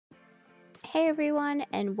Hey everyone,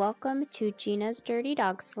 and welcome to Gina's Dirty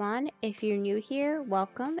Dog Salon. If you're new here,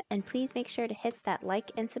 welcome, and please make sure to hit that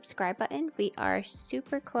like and subscribe button. We are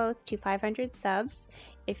super close to 500 subs.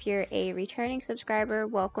 If you're a returning subscriber,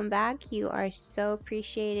 welcome back. You are so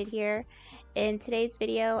appreciated here. In today's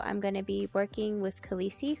video, I'm going to be working with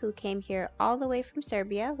Khaleesi, who came here all the way from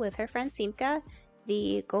Serbia with her friend 𝕉𝕬𝕬,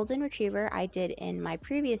 the golden retriever I did in my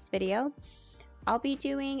previous video. I'll be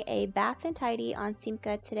doing a bath and tidy on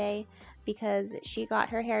 𝕉𝕬𝕬 today because she got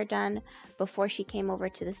her hair done before she came over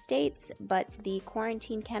to the States, but the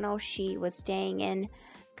quarantine kennel she was staying in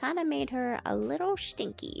kind of made her a little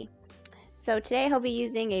stinky. So today I'll be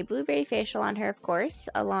using a blueberry facial on her, of course,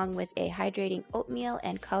 along with a hydrating oatmeal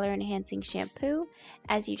and color enhancing shampoo.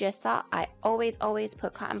 As you just saw, I always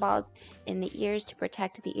put cotton balls in the ears to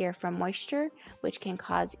protect the ear from moisture, which can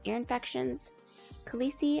cause ear infections.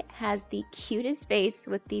 Khaleesi has the cutest face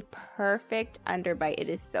with the perfect underbite. It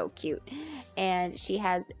is so cute. And she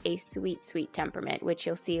has a sweet temperament, which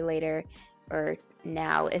you'll see later or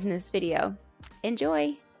now in this video.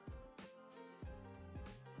 Enjoy!